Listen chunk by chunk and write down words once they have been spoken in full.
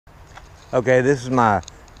Okay, this is my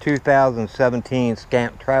 2017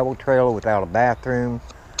 Scamp travel trailer without a bathroom.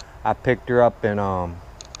 I picked her up in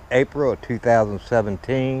April of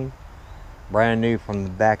 2017. Brand new from the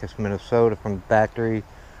Backus, Minnesota, from the factory.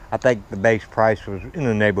 I think the base price was in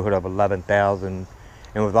the neighborhood of $11,000,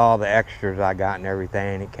 and with all the extras I got and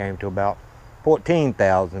everything, it came to about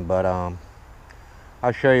 $14,000. But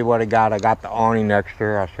I'll show you what I got. I got the awning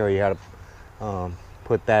extra. I'll show you how to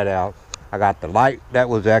put that out. I got the light that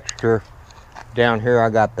was extra. Down here I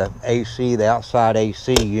got the AC, the outside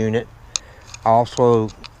AC unit. Also,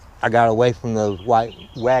 I got away from those white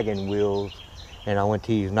wagon wheels and I went to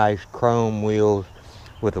these nice chrome wheels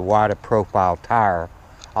with a wider profile tire.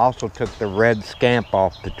 I also took the red Scamp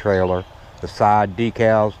off the trailer, the side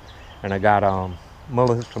decals, and I got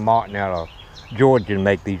Melissa Martin out of Georgia to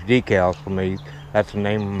make these decals for me. That's the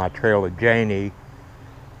name of my trailer, Janie.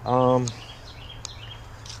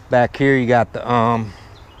 Back here you got the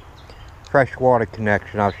fresh water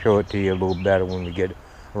connection. I'll show it to you a little better when we get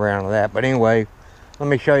around to that. But anyway, let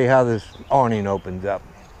me show you how this awning opens up.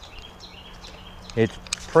 It's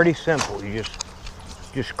pretty simple. You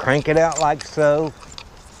just crank it out like so.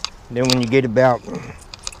 Then when you get about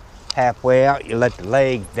halfway out, you let the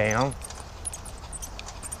legs down.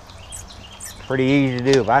 Pretty easy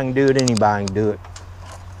to do. If I can do it, anybody can do it.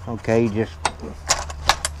 Okay, just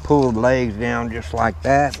pull the legs down just like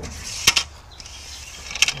that.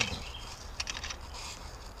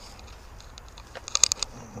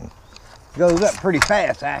 Goes up pretty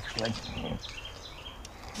fast, actually.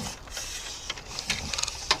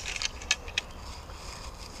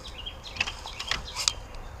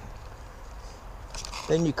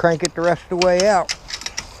 Then you crank it the rest of the way out.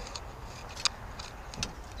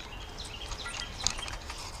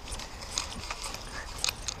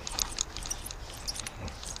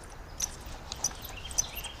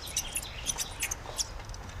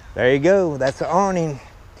 There you go, that's the awning.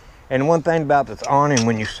 And one thing about this awning,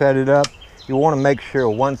 when you set it up, you want to make sure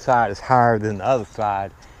one side is higher than the other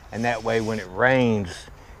side, and that way when it rains,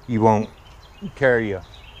 you won't carry your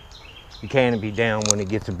canopy down. When it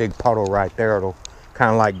gets a big puddle right there, it'll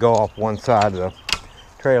kind of like go off one side of the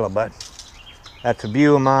trailer. But that's a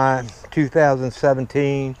view of my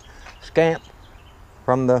 2017 Scamp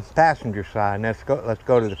from the passenger side. And let's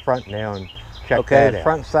go to the front now and check that out. Okay, the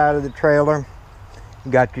front side of the trailer,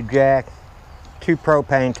 you got your jack, 2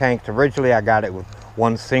 propane tanks. Originally I got it with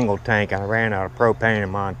 1 single tank. I ran out of propane in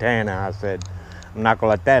Montana. I said, I'm not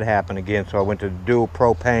gonna let that happen again, so I went to the dual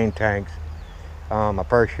propane tanks. My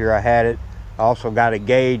first year I had it. I also got a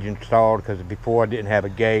gauge installed because before I didn't have a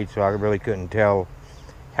gauge, so I really couldn't tell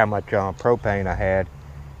how much propane I had.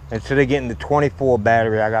 Instead of getting the 24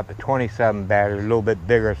 battery, I got the 27 battery, a little bit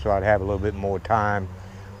bigger, so I'd have a little bit more time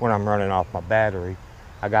when I'm running off my battery.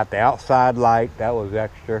 I got the outside light, that was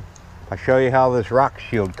extra. I'll show you how this rock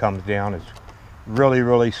shield comes down. It's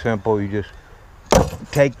really simple. You just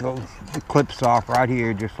take the clips off right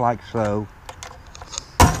here, just like so.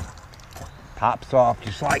 Pops off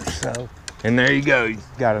just like so. And there you go. You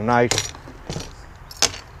got a nice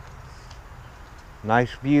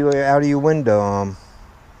view out of your window.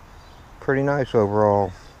 Pretty nice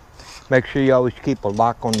overall. Make sure you always keep a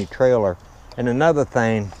lock on your trailer. And another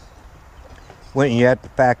thing, when you're at the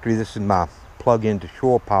factory, this is my plug-in to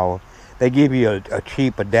shore power. They give you a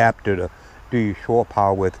cheap adapter to do your shore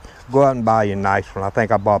power with. Go out and buy you a nice one. I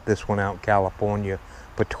think I bought this one out in California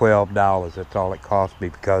for $12. That's all it cost me,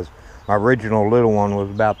 because my original little one was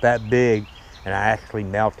about that big and I actually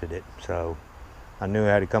melted it. So I knew I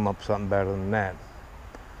had to come up with something better than that.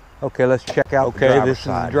 Okay, let's check out the driver's side. Okay, this is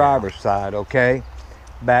the driver's side, okay?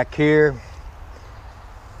 Back here,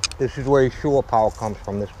 this is where your shore power comes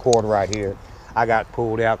from, this cord right here. I got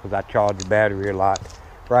pulled out because I charged the battery a lot.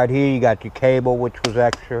 Right here you got your cable, which was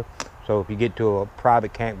extra. So if you get to a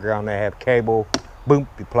private campground, they have cable. Boom,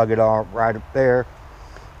 you plug it off right up there.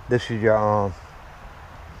 This is your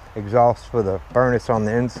exhaust for the furnace on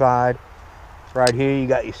the inside. Right here you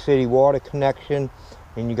got your city water connection,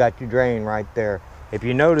 and you got your drain right there. If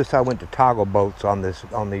you notice, I went to toggle bolts on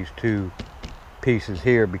these 2 pieces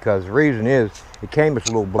here, because the reason is it came with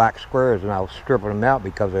little black squares and I was stripping them out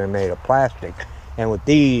because they're made of plastic. And with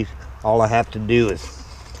these, all I have to do is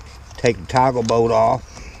take the toggle bolt off.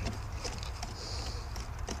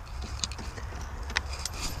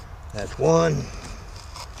 That's 1.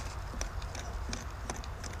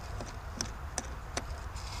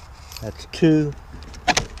 That's 2.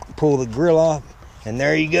 Pull the grill off, and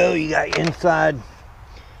there you go. You got inside,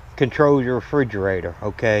 controls your refrigerator,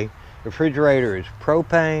 okay? Refrigerator is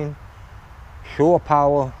propane, shore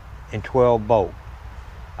power, and 12 volt.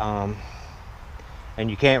 And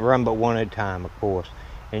you can't run but one at a time, of course.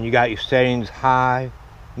 and you got your settings high,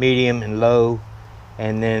 medium, and low,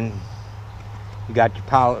 and then you got your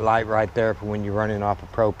pilot light right there for when you're running off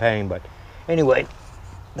of propane. But anyway,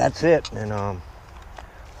 that's it, and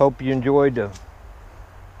hope you enjoyed the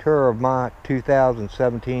tour of my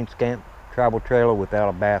 2017 Scamp travel trailer without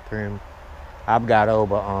a bathroom. I've got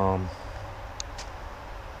over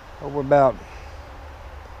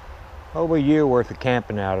a year worth of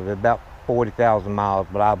camping out of it, about 40,000 miles,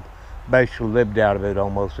 but I've basically lived out of it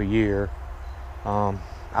almost a year.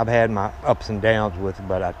 I've had my ups and downs with it,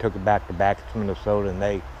 but I took it back to Backus, Minnesota, and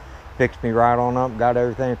they fixed me right on up, got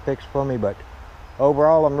everything fixed for me. But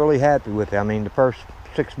overall, I'm really happy with it. I mean, the first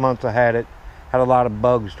 6 months I had it, had a lot of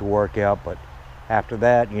bugs to work out, but after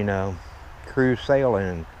that, you know, cruise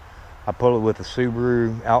sailing. I pull it with a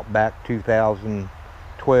Subaru Outback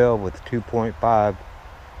 2012 with a 2.5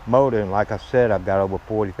 motor, and like I said, I've got over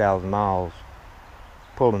 40,000 miles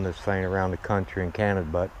pulling this thing around the country in Canada.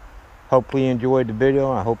 But hopefully you enjoyed the video,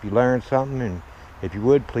 and I hope you learned something, and if you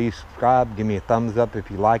would, please subscribe, give me a thumbs up if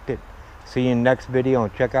you liked it. See you in the next video,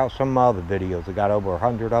 and check out some of my other videos. I got over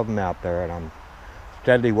 100 of them out there, and I'm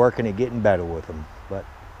steadily working at getting better with them. But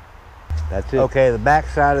that's it. Okay, the back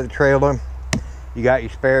side of the trailer, you got your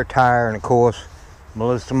spare tire, and of course,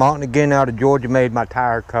 Melissa Martin again out of Georgia made my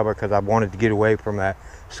tire cover because I wanted to get away from that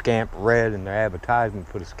Scamp red and their advertisement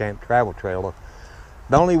for the Scamp travel trailer.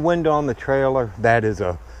 The only window on the trailer that is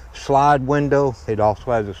a slide window, it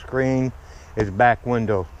also has a screen, is back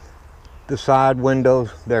window. The side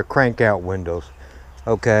windows, they're crank out windows.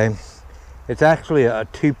 Okay, it's actually a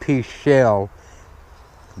two-piece shell,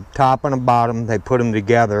 top and a bottom. They put them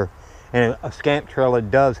together, and a Scamp trailer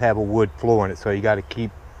does have a wood floor in it, so you got to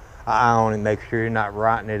keep an eye on it, make sure you're not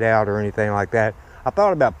rotting it out or anything like that. I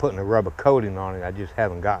thought about putting a rubber coating on it, I just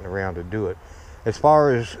haven't gotten around to do it. As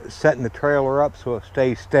far as setting the trailer up so it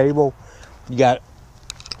stays stable, you got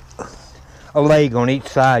a leg on each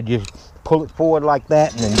side. Just pull it forward like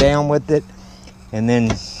that and then down with it, and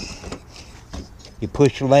then you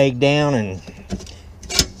push the leg down, and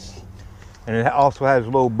it also has a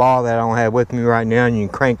little bar that I don't have with me right now, and you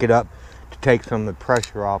can crank it up to take some of the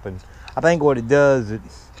pressure off. And I think what it does,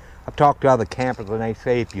 I've talked to other campers, and they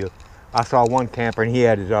say I saw one camper and he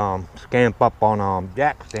had his Scamp up on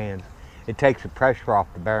jack stands. It takes the pressure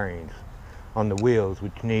off the bearings on the wheels,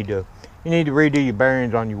 which you need to redo your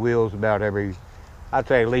bearings on your wheels about I'd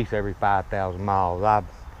say at least every 5,000 miles. I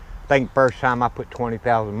think the first time I put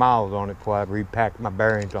 20,000 miles on it before I repacked my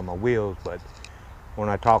bearings on my wheels. But when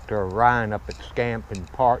I talked to Ryan up at Scamp and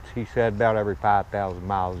Parts, he said about every 5,000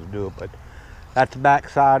 miles to do it. But that's the back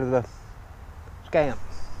side of the Scamp.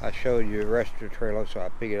 I showed you the rest of the trailer, so I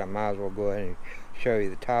figured I might as well go ahead and show you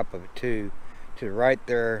the top of it too. To the right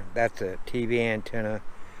there, that's a TV antenna.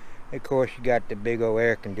 Of course, you got the big old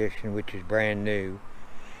air conditioner, which is brand new,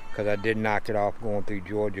 because I did knock it off going through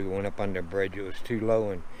Georgia, going up under a bridge. It was too low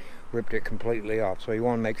and ripped it completely off. So you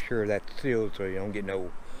want to make sure that's sealed so you don't get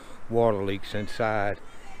no water leaks inside.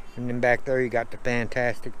 And then back there you got the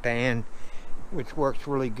fantastic fan, which works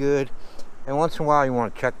really good. And once in a while you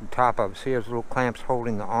want to check the top of it. See those little clamps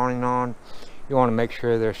holding the awning on? You want to make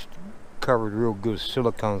sure they're covered real good with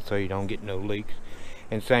silicone so you don't get no leaks.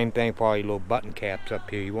 And same thing for all your little button caps up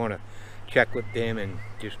here. You want to check with them and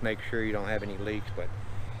just make sure you don't have any leaks. But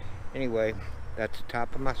anyway, that's the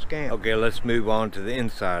top of my Scamp. Okay, let's move on to the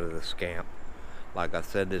inside of the Scamp. Like I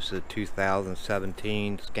said, this is a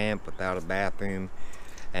 2017 Scamp without a bathroom.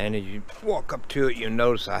 And as you walk up to it, you'll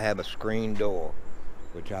notice I have a screen door,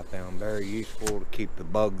 which I found very useful to keep the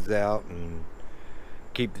bugs out and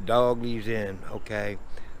keep the doggies in. Okay,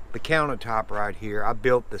 the countertop right here, I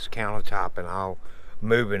built this countertop, and I'll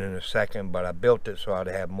move it in a second, but I built it so I'd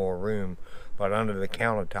have more room. But under the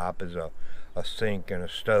countertop is a sink and a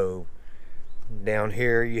stove. Down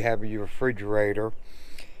here you have your refrigerator,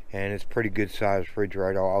 and it's a pretty good sized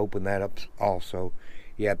refrigerator. I'll open that up also.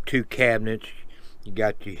 You have two cabinets. You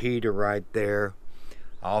got your heater right there.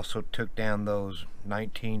 I also took down those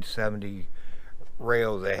 1970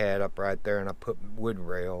 rails they had up right there, and I put wood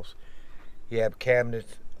rails. You have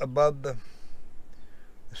cabinets above the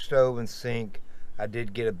stove and sink. I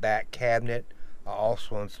did get a back cabinet. I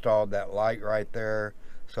also installed that light right there,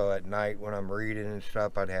 so at night when I'm reading and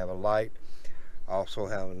stuff, I'd have a light. I also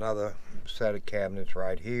have another set of cabinets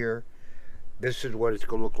right here. This is what it's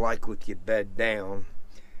going to look like with your bed down.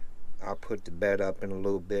 I'll put the bed up in a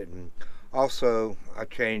little bit, and also I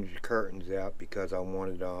changed the curtains out because I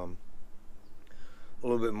wanted a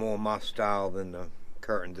little bit more my style than the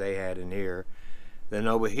curtains they had in here. Then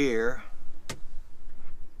over here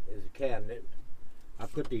is a cabinet. I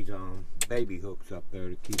put these baby hooks up there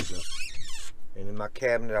to keep the And in my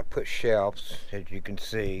cabinet I put shelves, as you can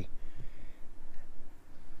see.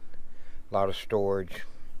 A lot of storage.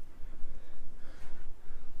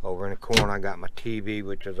 Over in the corner I got my TV,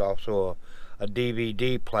 which is also a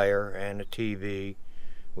DVD player, and a TV,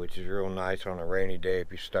 which is real nice on a rainy day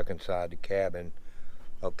if you're stuck inside the cabin.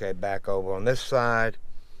 Okay, back over on this side,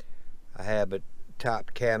 I have a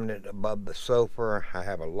top cabinet above the sofa. I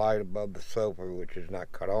have a light above the sofa, which is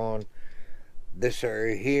not cut on. This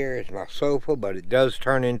area here is my sofa, but it does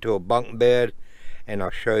turn into a bunk bed, and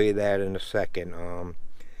I'll show you that in a second.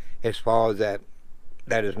 As far as that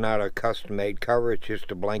is not a custom-made cover. It's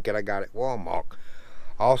just a blanket I got at Walmart.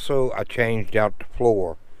 Also, I changed out the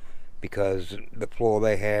floor because the floor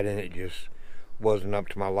they had in it just wasn't up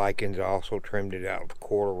to my likings. I also trimmed it out the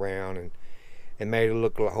quarter round and made it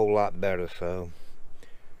look a whole lot better. So,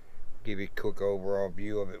 give you a quick overall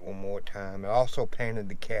view of it one more time. I also painted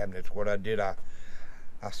the cabinets. What I did, I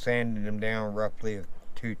sanded them down roughly with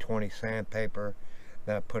 220 sandpaper.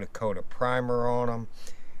 Then I put a coat of primer on them,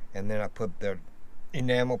 and then I put the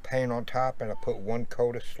enamel paint on top, and I put one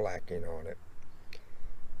coat of slacking on it.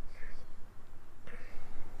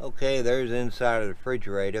 Okay, there's the inside of the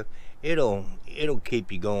refrigerator. It'll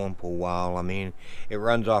keep you going for a while. I mean, it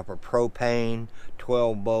runs off of propane,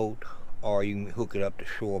 12 volt, or you can hook it up to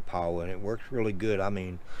shore power, and it works really good. I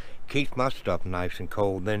mean, keeps my stuff nice and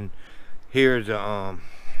cold. Then here's the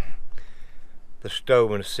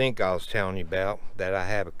stove and the sink I was telling you about, that I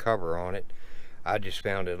have a cover on it. I just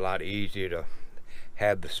found it a lot easier to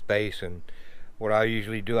have the space, and what I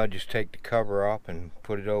usually do, I just take the cover off and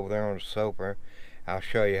put it over there on the sofa. I'll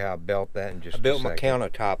show you how I built that in just a second. I built my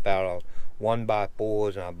countertop out of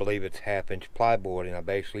 1x4s, and I believe it's 1/2-inch plyboard, and I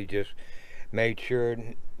basically just made sure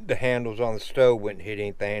the handles on the stove wouldn't hit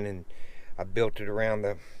anything, and I built it around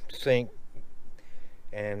the sink,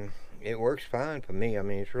 and it works fine for me. I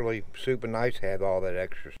mean, it's really super nice to have all that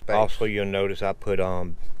extra space. Also, you'll notice I put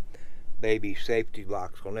baby safety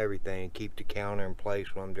locks on everything, keep the counter in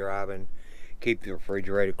place when I'm driving, keep the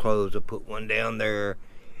refrigerator closed. I put one down there,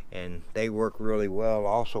 and they work really well. I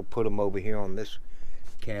also put them over here on this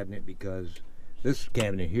cabinet because this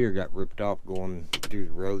cabinet here got ripped off going through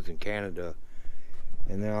the roads in Canada.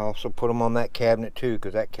 And then I also put them on that cabinet too,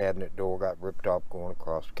 because that cabinet door got ripped off going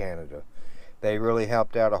across Canada. They really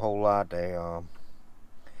helped out a whole lot. They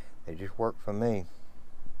just worked for me.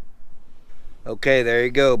 Okay, there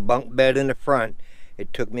you go, bunk bed in the front.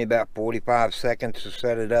 It took me about 45 seconds to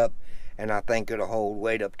set it up, and I think it'll hold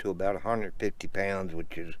weight up to about 150 pounds,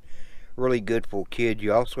 which is really good for a kid.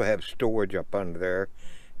 You also have storage up under there,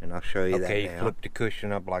 and I'll show you that now. Okay, you flip the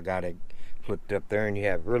cushion up like I got it flipped up there, and you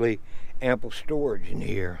have really ample storage in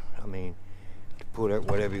here. I mean, to put it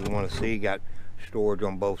whatever you want to see. You got storage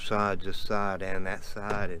on both sides, this side and that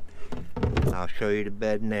side, and I'll show you the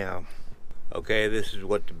bed now. Okay, this is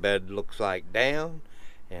what the bed looks like down,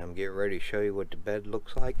 and I'm getting ready to show you what the bed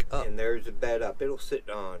looks like up. And there's the bed up. It'll sit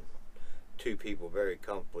on 2 people very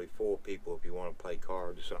comfortably, 4 people if you want to play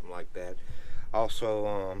cards or something like that.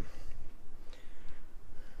 Also,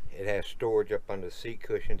 it has storage up under the seat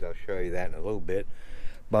cushions. I'll show you that in a little bit.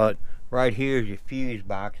 But right here is your fuse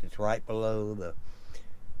box. It's right below the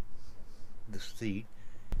seat.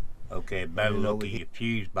 Okay, better look at your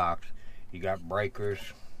fuse box. You got breakers.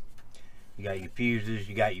 You got your fuses,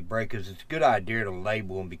 you got your breakers. It's a good idea to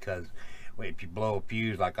label them, because if you blow a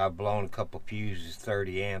fuse, like I've blown a couple fuses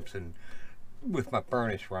 30 amps, and with my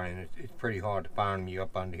furnace running, it's pretty hard to find them. You're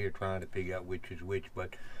up under here trying to figure out which is which.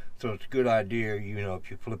 But so it's a good idea, you know, if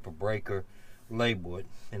you flip a breaker, label it,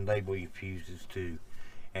 and label your fuses too,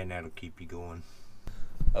 and that'll keep you going.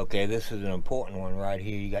 Okay, this is an important one right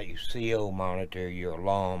here. You got your CO monitor, your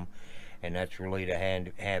alarm, and that's really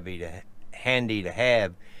handy to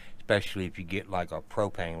have, especially if you get like a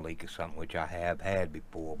propane leak or something, which I have had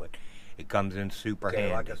before, but it comes in super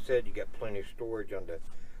handy. Like I said, you got plenty of storage under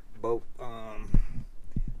both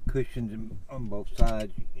cushions on both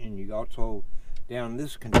sides, and you also, down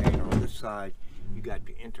this container on this side, you got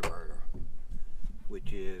the inverter,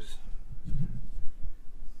 which is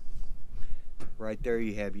right there.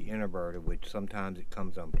 You have your inverter, which sometimes it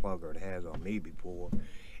comes unplugged, or it has on me before,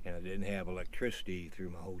 and I didn't have electricity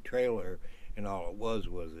through my whole trailer, and all it was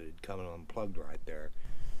it coming unplugged right there.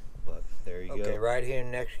 But there you go. Okay, right here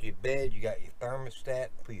next to your bed, you got your thermostat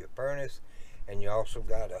for your furnace, and you also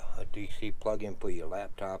got a DC plug-in for your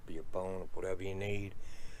laptop or your phone or whatever you need.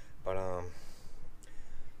 But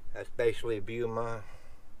that's basically a view of my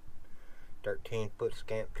 13-foot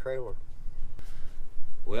Scamp trailer.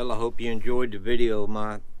 Well, I hope you enjoyed the video of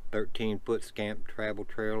my 13-foot Scamp travel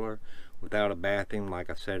trailer without a bathroom. Like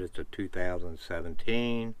I said, it's a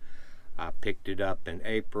 2017. I picked it up in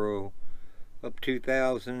April up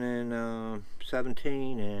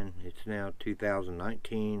 2017 and it's now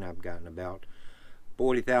 2019. I've gotten about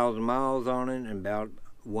 40,000 miles on it and about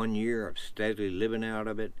 1 year of steadily living out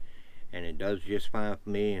of it, and it does just fine for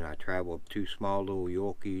me. And I travel with two small little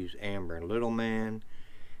Yorkies, Amber and Little Man,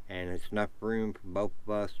 and it's enough room for both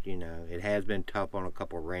of us. You know, it has been tough on a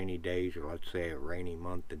couple rainy days, or let's say a rainy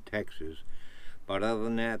month in Texas, but other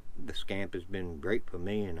than that, the Scamp has been great for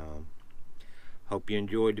me. And hope you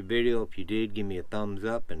enjoyed the video. If you did, give me a thumbs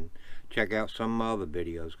up and check out some of my other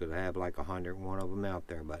videos, because I have like 101 of them out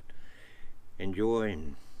there. But enjoy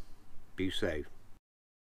and be safe.